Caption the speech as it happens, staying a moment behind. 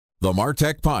The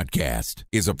MarTech Podcast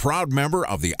is a proud member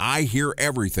of the I Hear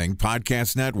Everything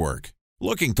Podcast Network.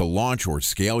 Looking to launch or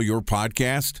scale your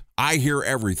podcast? I Hear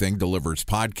Everything delivers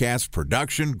podcast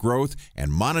production, growth,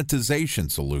 and monetization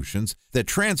solutions that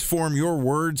transform your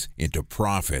words into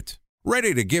profit.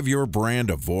 Ready to give your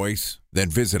brand a voice? Then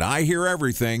visit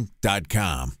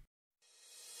iheareverything.com.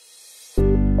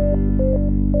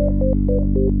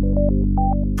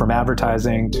 From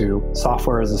advertising to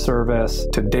software as a service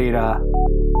to data.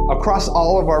 Across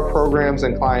all of our programs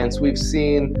and clients, we've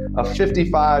seen a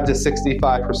 55 to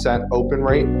 65% open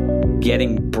rate.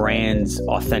 Getting brands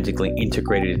authentically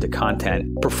integrated into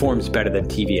content performs better than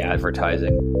TV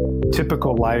advertising.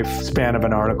 Typical lifespan of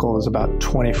an article is about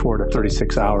 24 to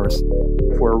 36 hours.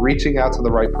 If we're reaching out to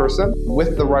the right person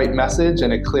with the right message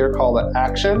and a clear call to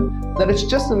action, then it's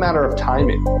just a matter of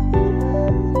timing.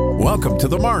 Welcome to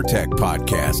the MarTech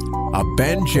Podcast, a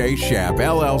Ben J. Schaap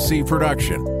LLC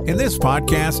production. In this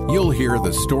podcast, you'll hear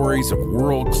the stories of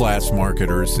world-class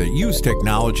marketers that use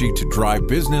technology to drive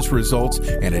business results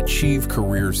and achieve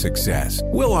career success.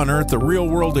 We'll unearth the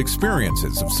real-world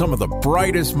experiences of some of the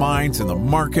brightest minds in the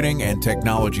marketing and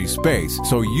technology space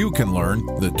so you can learn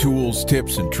the tools,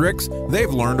 tips, and tricks they've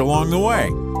learned along the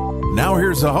way. Now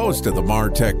here's the host of the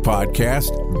MarTech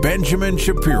Podcast, Benjamin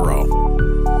Shapiro.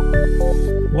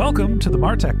 Welcome to the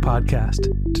MarTech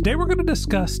Podcast. Today we're going to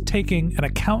discuss taking an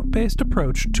account-based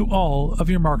approach to all of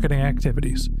your marketing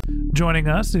activities. Joining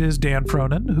us is Dan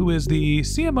Frohnen, who is the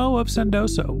CMO of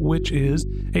Sendoso, which is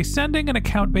a sending and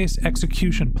account-based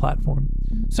execution platform.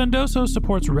 Sendoso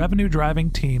supports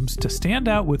revenue-driving teams to stand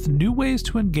out with new ways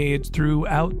to engage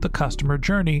throughout the customer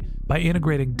journey by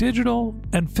integrating digital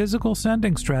and physical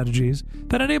sending strategies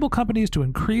that enable companies to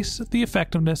increase the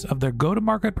effectiveness of their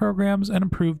go-to-market programs and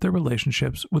improve their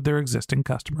relationships with their existing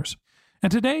customers.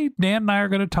 And today, Dan and I are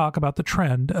going to talk about the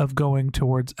trend of going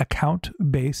towards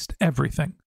account-based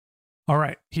everything. All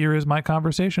right, here is my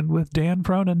conversation with Dan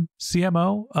Frohnen,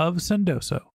 CMO of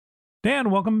Sendoso.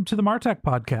 Dan, welcome to the MarTech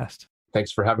Podcast.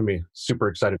 Thanks for having me. Super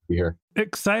excited to be here.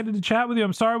 Excited to chat with you.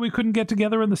 I'm sorry we couldn't get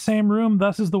together in the same room.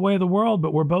 Thus is the way of the world,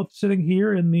 but we're both sitting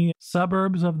here in the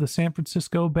suburbs of the San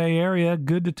Francisco Bay Area.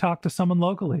 Good to talk to someone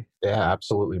locally. Yeah,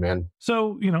 absolutely, man.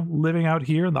 So, living out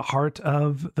here in the heart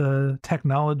of the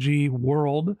technology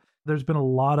world, there's been a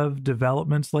lot of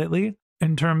developments lately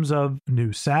in terms of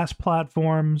new SaaS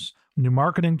platforms, new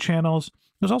marketing channels.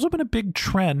 There's also been a big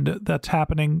trend that's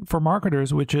happening for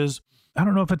marketers, which is, I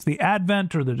don't know if it's the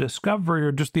advent or the discovery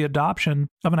or just the adoption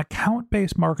of an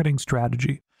account-based marketing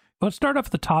strategy. Let's start off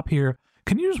at the top here.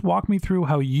 Can you just walk me through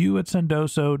how you at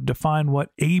Sendoso define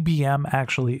what ABM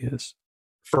actually is?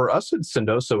 For us at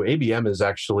Sendoso, ABM is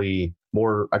actually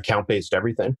more account-based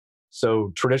everything.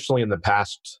 So traditionally in the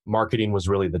past, marketing was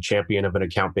really the champion of an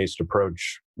account-based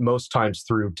approach, most times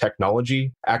through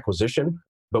technology acquisition.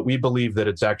 But we believe that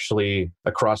it's actually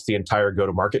across the entire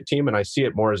go-to-market team. And I see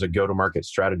it more as a go-to-market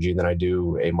strategy than I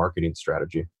do a marketing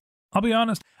strategy. I'll be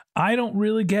honest, I don't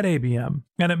really get ABM.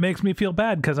 And it makes me feel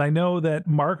bad because I know that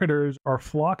marketers are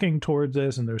flocking towards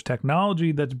this and there's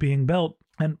technology that's being built.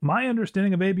 And my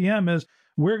understanding of ABM is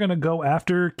we're going to go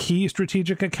after key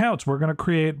strategic accounts. We're going to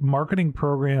create marketing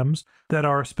programs that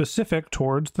are specific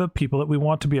towards the people that we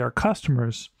want to be our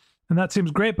customers. And that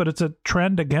seems great, but it's a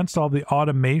trend against all the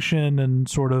automation and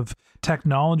sort of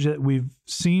technology that we've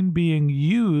seen being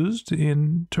used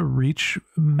to reach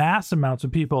mass amounts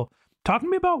of people. Talk to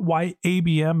me about why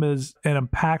ABM is an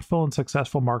impactful and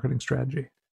successful marketing strategy.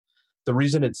 The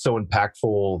reason it's so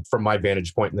impactful from my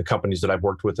vantage point in the companies that I've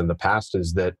worked with in the past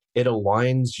is that it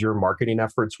aligns your marketing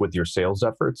efforts with your sales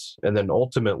efforts. And then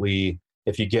ultimately,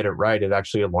 if you get it right, it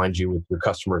actually aligns you with your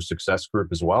customer success group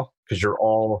as well, because you're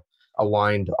all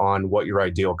aligned on what your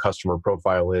ideal customer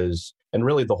profile is. And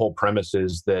really the whole premise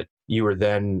is that you are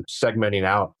then segmenting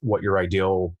out what your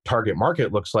ideal target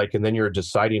market looks like. And then you're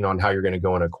deciding on how you're going to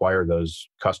go and acquire those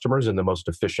customers in the most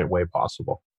efficient way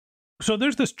possible. So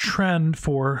there's this trend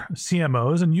for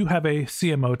CMOs, and you have a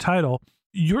CMO title.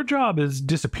 Your job is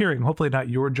disappearing. Hopefully not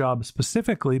your job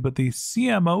specifically, but the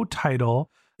CMO title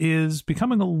is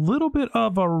becoming a little bit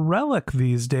of a relic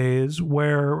these days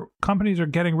where companies are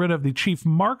getting rid of the chief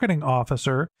marketing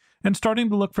officer and starting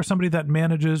to look for somebody that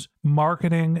manages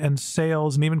marketing and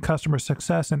sales and even customer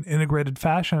success in integrated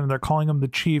fashion. And they're calling them the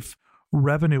chief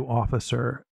revenue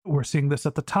officer. We're seeing this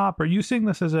at the top. Are you seeing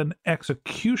this as an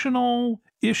executional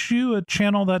issue, a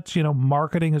channel that's,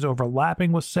 marketing is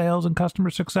overlapping with sales and customer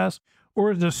success?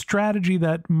 Or is it a strategy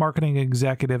that marketing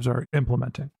executives are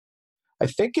implementing? I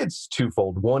think it's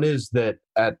twofold. One is that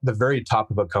at the very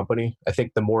top of a company, I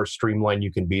think the more streamlined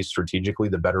you can be strategically,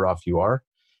 the better off you are.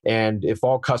 And if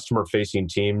all customer-facing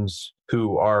teams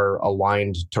who are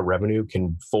aligned to revenue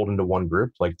can fold into one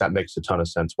group, like that makes a ton of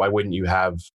sense. Why wouldn't you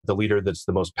have the leader that's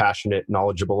the most passionate,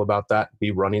 knowledgeable about that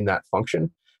be running that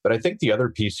function? But I think the other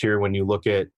piece here, when you look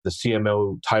at the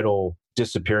CMO title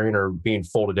disappearing or being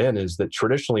folded in, is that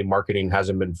traditionally marketing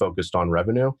hasn't been focused on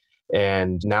revenue.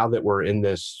 And now that we're in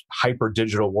this hyper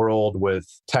digital world with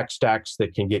tech stacks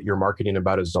that can get your marketing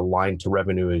about as aligned to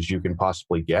revenue as you can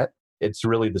possibly get, it's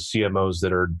really the CMOs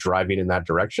that are driving in that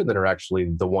direction that are actually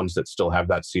the ones that still have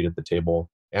that seat at the table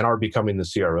and are becoming the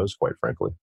CROs, quite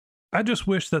frankly. I just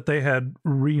wish that they had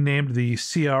renamed the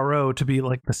CRO to be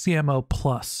like the CMO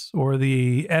Plus or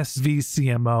the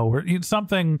SVCMO or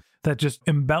something that just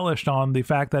embellished on the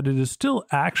fact that it is still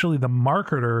actually the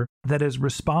marketer that is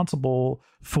responsible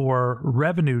for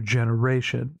revenue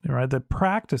generation, right? The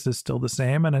practice is still the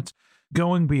same, and it's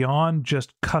going beyond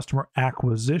just customer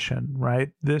acquisition,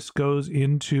 right? This goes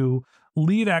into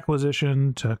lead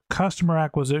acquisition to customer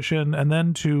acquisition and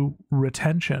then to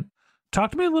retention.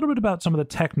 Talk to me a little bit about some of the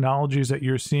technologies that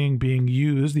you're seeing being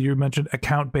used. You mentioned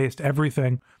account-based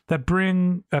everything that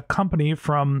bring a company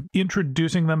from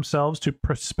introducing themselves to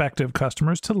prospective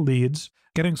customers to leads,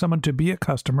 getting someone to be a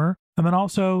customer, and then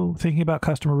also thinking about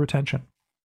customer retention.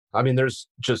 I mean, there's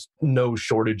just no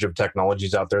shortage of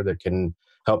technologies out there that can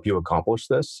help you accomplish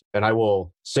this. And I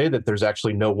will say that there's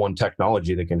actually no one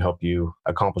technology that can help you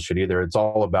accomplish it either. It's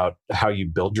all about how you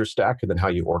build your stack and then how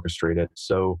you orchestrate it.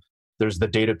 So there's the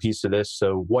data piece of this.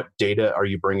 So what data are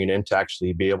you bringing in to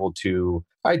actually be able to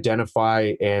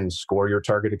identify and score your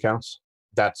target accounts?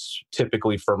 That's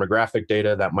typically firmographic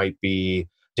data. That might be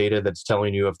data that's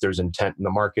telling you if there's intent in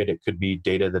the market. It could be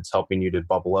data that's helping you to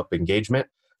bubble up engagement.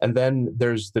 And then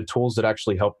there's the tools that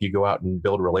actually help you go out and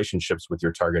build relationships with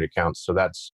your target accounts. So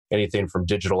that's anything from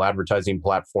digital advertising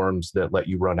platforms that let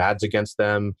you run ads against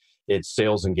them. It's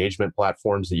sales engagement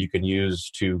platforms that you can use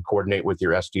to coordinate with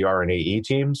your SDR and AE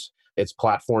teams. It's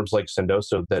platforms like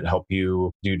Sendoso that help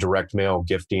you do direct mail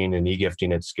gifting and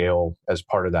e-gifting at scale as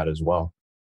part of that as well.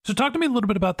 So talk to me a little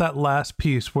bit about that last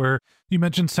piece where you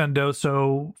mentioned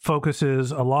Sendoso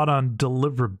focuses a lot on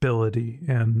deliverability.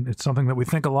 And it's something that we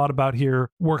think a lot about here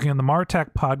working on the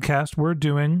MarTech podcast. We're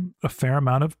doing a fair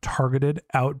amount of targeted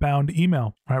outbound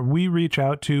email. Right? We reach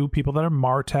out to people that are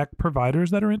MarTech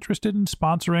providers that are interested in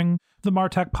sponsoring the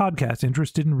MarTech podcast,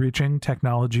 interested in reaching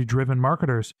technology-driven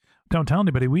marketers. Don't tell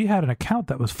anybody, we had an account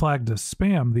that was flagged as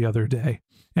spam the other day.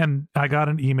 And I got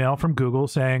an email from Google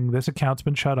saying this account's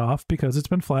been shut off because it's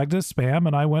been flagged as spam.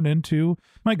 And I went into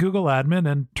my Google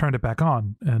admin and turned it back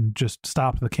on and just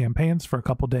stopped the campaigns for a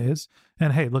couple days.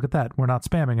 And hey, look at that. We're not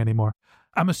spamming anymore.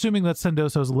 I'm assuming that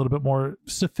Sendoso is a little bit more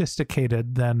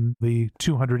sophisticated than the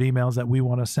 200 emails that we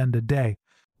want to send a day.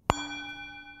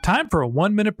 Time for a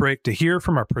 1-minute break to hear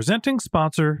from our presenting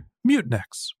sponsor,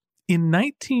 Mutinex. In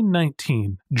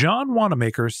 1919, John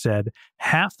Wanamaker said,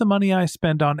 "Half the money I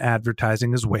spend on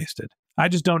advertising is wasted. I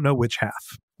just don't know which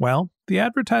half." Well, the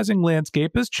advertising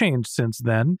landscape has changed since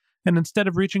then, and instead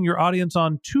of reaching your audience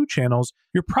on 2 channels,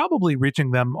 you're probably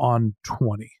reaching them on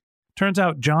 20. Turns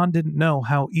out John didn't know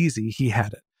how easy he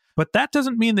had it. But that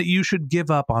doesn't mean that you should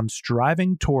give up on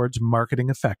striving towards marketing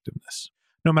effectiveness.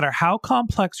 No matter how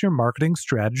complex your marketing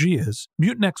strategy is,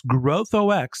 Mutinex Growth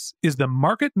OX is the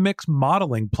market mix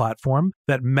modeling platform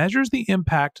that measures the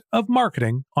impact of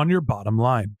marketing on your bottom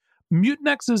line.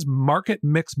 Mutinex's market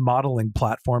mix modeling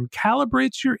platform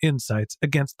calibrates your insights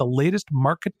against the latest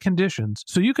market conditions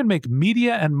so you can make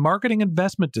media and marketing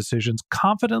investment decisions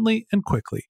confidently and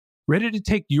quickly. Ready to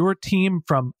take your team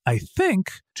from I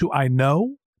think to I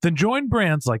know? Then join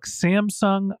brands like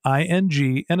Samsung,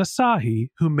 ING, and Asahi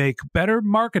who make better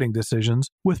marketing decisions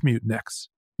with Mutinex.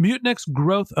 Mutinex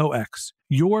Growth OX.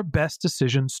 Your best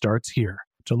decision starts here.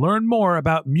 To learn more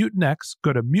about Mutinex,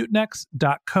 go to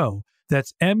mutinex.co.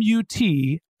 That's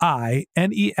MUTINEX.co.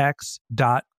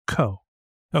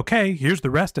 Okay, here's the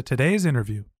rest of today's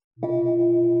interview.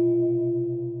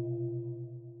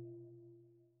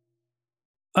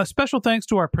 A special thanks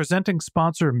to our presenting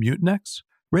sponsor, Mutinex.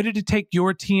 Ready to take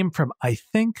your team from I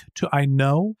think to I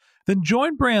know? Then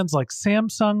join brands like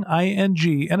Samsung,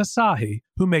 ING, and Asahi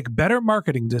who make better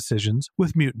marketing decisions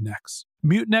with Mutinex.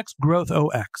 Mutinex Growth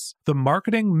OX, the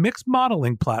marketing mix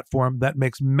modeling platform that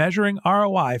makes measuring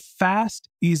ROI fast,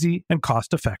 easy, and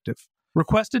cost-effective.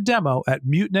 Request a demo at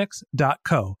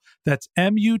mutinex.co. That's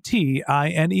MUTINEX.co.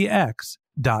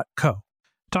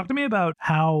 Talk to me about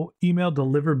how email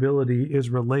deliverability is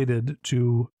related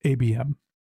to ABM.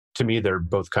 To me, they're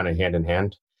both kind of hand in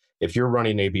hand. If you're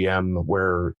running ABM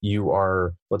where you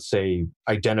are, let's say,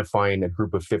 identifying a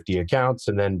group of 50 accounts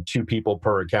and then 2 people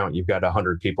per account, you've got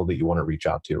 100 people that you want to reach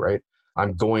out to, right?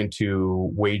 I'm going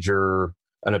to wager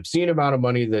an obscene amount of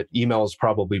money that email is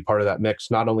probably part of that mix,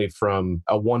 not only from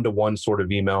a one-to-one sort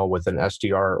of email with an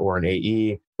SDR or an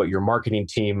AE, but your marketing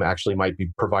team actually might be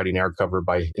providing air cover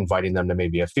by inviting them to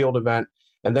maybe a field event.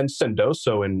 And then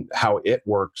Sendoso and how it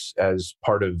works as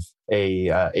part of a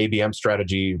ABM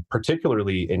strategy,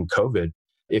 particularly in COVID.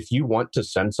 If you want to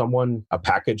send someone a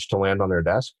package to land on their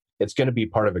desk, it's going to be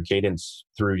part of a cadence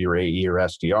through your AE or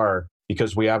SDR,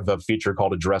 because we have a feature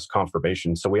called address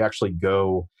confirmation. So we actually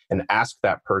go and ask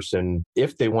that person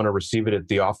if they want to receive it at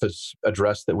the office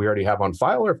address that we already have on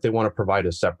file, or if they want to provide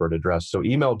a separate address. So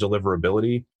email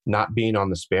deliverability, not being on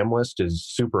the spam list, is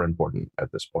super important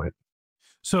at this point.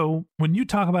 So when you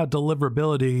talk about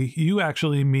deliverability, you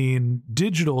actually mean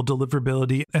digital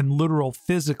deliverability and literal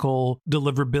physical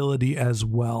deliverability as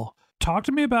well. Talk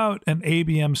to me about an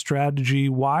ABM strategy.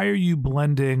 Why are you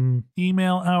blending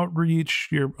email outreach?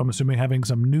 I'm assuming having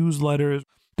some newsletters.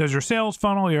 Does your sales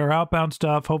funnel, your outbound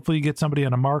stuff, hopefully you get somebody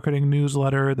in a marketing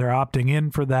newsletter, they're opting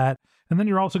in for that. And then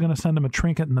you're also going to send them a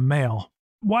trinket in the mail.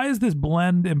 Why is this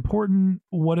blend important?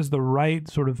 What is the right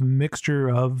sort of mixture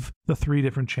of the three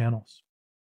different channels?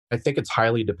 I think it's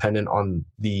highly dependent on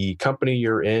the company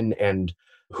you're in and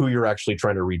who you're actually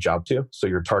trying to reach out to, so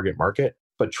your target market.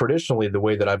 But traditionally, the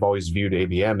way that I've always viewed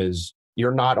ABM is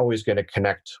you're not always going to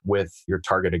connect with your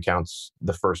target accounts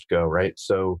the first go, right?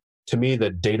 So to me,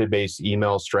 the database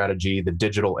email strategy, the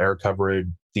digital air coverage,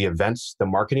 the events, the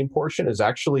marketing portion is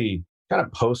actually kind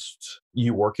of post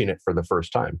you working it for the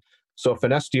first time. So if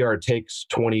an SDR takes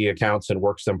 20 accounts and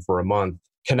works them for a month,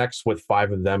 connects with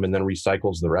 5 of them and then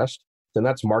recycles the rest, then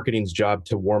that's marketing's job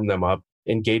to warm them up,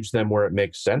 engage them where it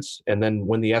makes sense. And then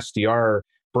when the SDR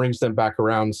brings them back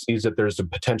around, sees that there's a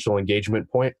potential engagement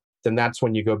point, then that's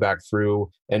when you go back through.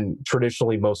 And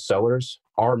traditionally, most sellers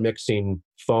are mixing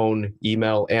phone,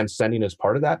 email, and sending as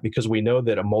part of that, because we know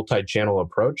that a multi-channel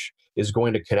approach is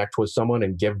going to connect with someone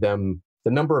and give them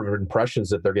the number of impressions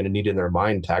that they're going to need in their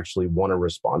mind to actually want to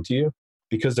respond to you,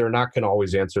 because they're not going to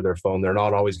always answer their phone. They're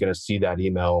not always going to see that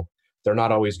email. They're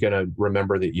not always going to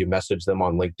remember that you messaged them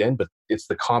on LinkedIn, but it's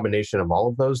the combination of all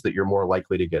of those that you're more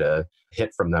likely to get a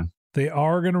hit from them. They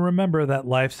are going to remember that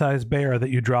life-size bear that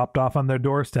you dropped off on their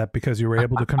doorstep because you were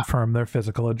able to confirm their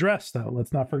physical address, though.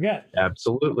 Let's not forget.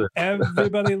 Absolutely.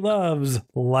 Everybody loves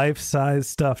life-size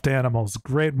stuffed animals.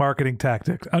 Great marketing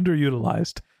tactic.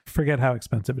 Underutilized. Forget how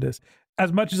expensive it is.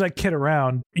 As much as I kid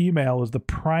around, email is the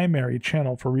primary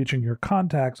channel for reaching your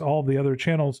contacts. All of the other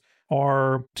channels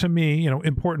are, to me,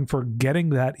 important for getting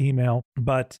that email,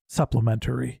 but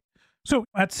supplementary. So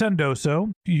at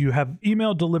Sendoso, you have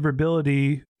email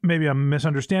deliverability. Maybe I'm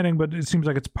misunderstanding, but it seems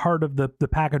like it's part of the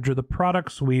package or the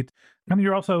product suite. And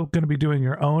you're also going to be doing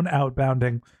your own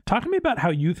outbounding. Talk to me about how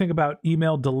you think about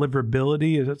email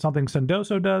deliverability. Is it something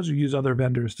Sendoso does, or use other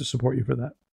vendors to support you for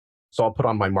that? So I'll put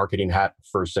on my marketing hat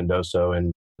for Sendoso,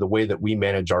 and the way that we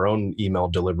manage our own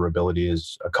email deliverability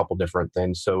is a couple different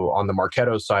things. So on the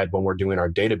Marketo side, when we're doing our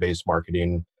database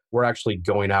marketing, we're actually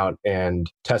going out and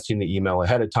testing the email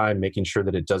ahead of time, making sure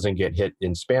that it doesn't get hit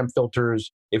in spam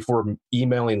filters. If we're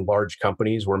emailing large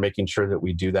companies, we're making sure that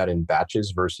we do that in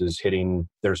batches versus hitting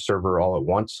their server all at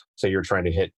once. Say you're trying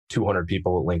to hit 200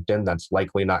 people at LinkedIn, that's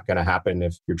likely not going to happen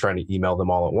if you're trying to email them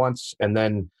all at once. And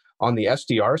then on the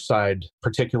SDR side,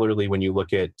 particularly when you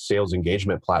look at sales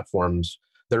engagement platforms,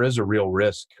 there is a real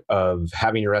risk of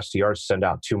having your SDRs send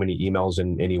out too many emails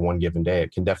in any one given day.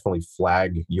 It can definitely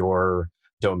flag your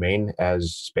domain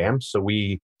as spam. So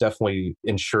we definitely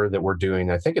ensure that we're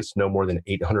doing, I think it's no more than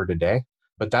 800 a day,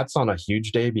 but that's on a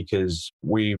huge day because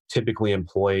we typically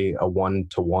employ a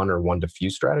 1-to-1 or 1-to-few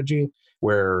strategy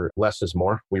where less is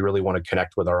more. We really want to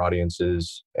connect with our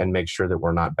audiences and make sure that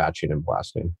we're not batching and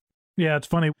blasting. Yeah, it's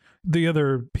funny. The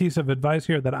other piece of advice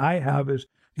here that I have is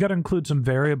you got to include some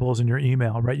variables in your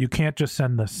email, right? You can't just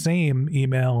send the same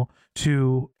email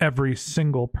to every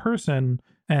single person,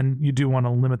 and you do want to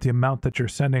limit the amount that you're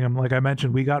sending them. Like I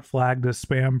mentioned, we got flagged as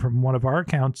spam from one of our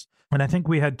accounts, and I think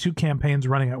we had 2 campaigns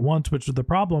running at once, which was the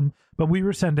problem, but we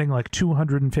were sending like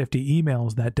 250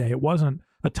 emails that day. It wasn't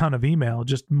a ton of email,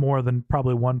 just more than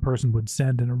probably one person would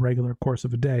send in a regular course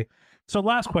of a day. So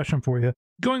last question for you.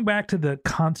 Going back to the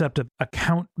concept of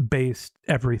account-based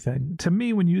everything, to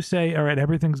me, when you say, all right,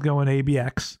 everything's going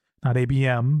ABX, not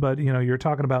ABM, but you're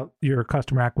talking about your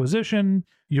customer acquisition,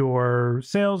 your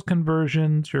sales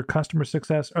conversions, your customer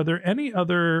success. Are there any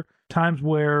other times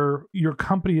where your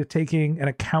company is taking an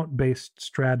account-based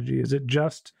strategy? Is it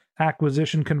just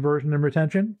acquisition, conversion, and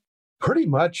retention? Pretty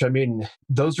much. I mean,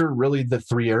 those are really the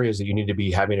 3 areas that you need to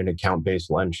be having an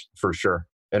account-based lens for sure.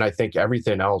 And I think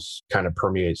everything else kind of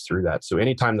permeates through that. So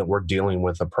anytime that we're dealing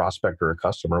with a prospect or a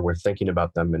customer, we're thinking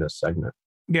about them in a segment.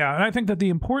 Yeah, and I think that the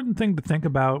important thing to think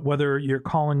about, whether you're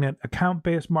calling it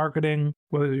account-based marketing,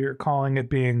 whether you're calling it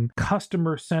being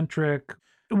customer-centric,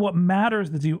 what matters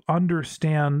is you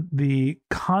understand the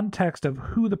context of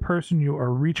who the person you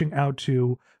are reaching out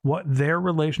to, what their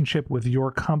relationship with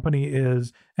your company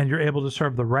is, and you're able to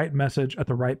serve the right message at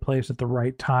the right place at the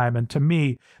right time. And to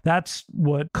me, that's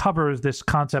what covers this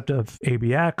concept of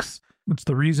ABX. It's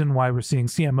the reason why we're seeing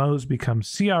CMOs become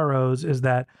CROs, is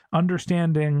that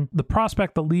understanding the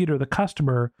prospect, the lead, or the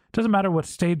customer, doesn't matter what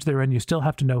stage they're in, you still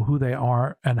have to know who they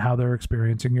are and how they're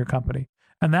experiencing your company.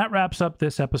 And that wraps up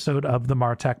this episode of the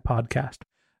MarTech Podcast.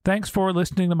 Thanks for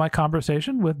listening to my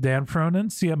conversation with Dan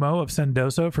Frohnen, CMO of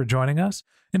Sendoso, for joining us.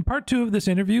 In part 2 of this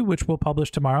interview, which we'll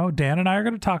publish tomorrow, Dan and I are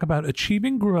going to talk about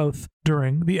achieving growth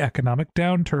during the economic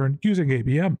downturn using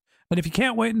ABM. And if you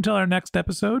can't wait until our next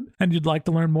episode and you'd like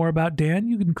to learn more about Dan,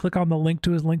 you can click on the link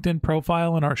to his LinkedIn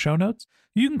profile in our show notes.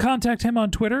 You can contact him on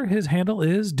Twitter. His handle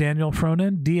is Daniel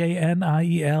Frohnen,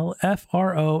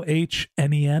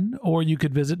 DanielFrohnen, or you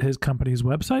could visit his company's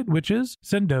website, which is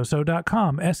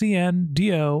sendoso.com, Sendoso.com.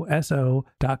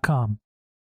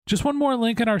 Just one more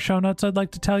link in our show notes I'd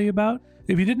like to tell you about.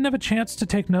 If you didn't have a chance to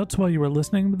take notes while you were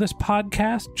listening to this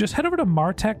podcast, just head over to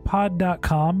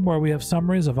martechpod.com, where we have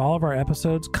summaries of all of our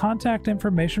episodes, contact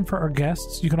information for our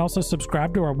guests. You can also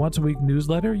subscribe to our once-a-week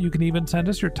newsletter. You can even send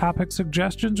us your topic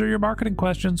suggestions or your marketing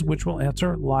questions, which we'll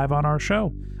answer live on our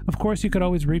show. Of course, you could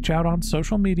always reach out on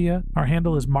social media. Our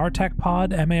handle is MarTechPod,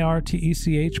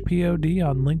 MarTechPod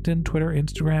on LinkedIn, Twitter,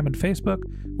 Instagram, and Facebook.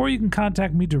 Or you can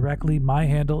contact me directly. My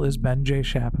handle is Ben J.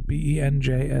 Shap,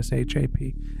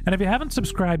 BenJShap. And if you haven't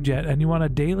subscribed yet and you want a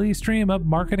daily stream of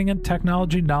marketing and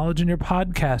technology knowledge in your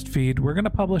podcast feed, we're going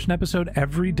to publish an episode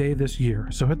every day this year.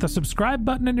 So hit the subscribe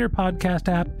button in your podcast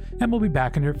app and we'll be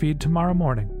back in your feed tomorrow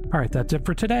morning. All right, that's it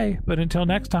for today. But until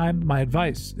next time, my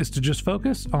advice is to just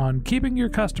focus on keeping your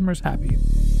customers happy.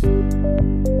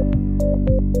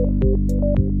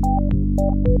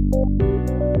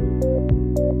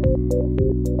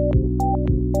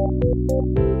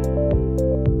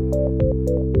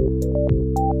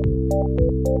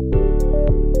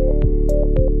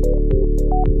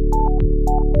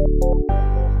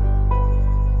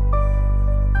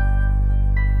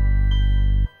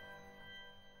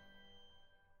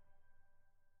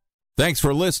 Thanks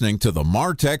for listening to the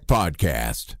MarTech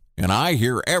Podcast, and I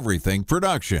Hear Everything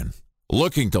production.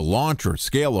 Looking to launch or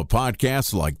scale a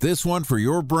podcast like this one for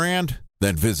your brand?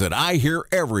 Then visit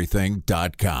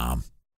iheareverything.com.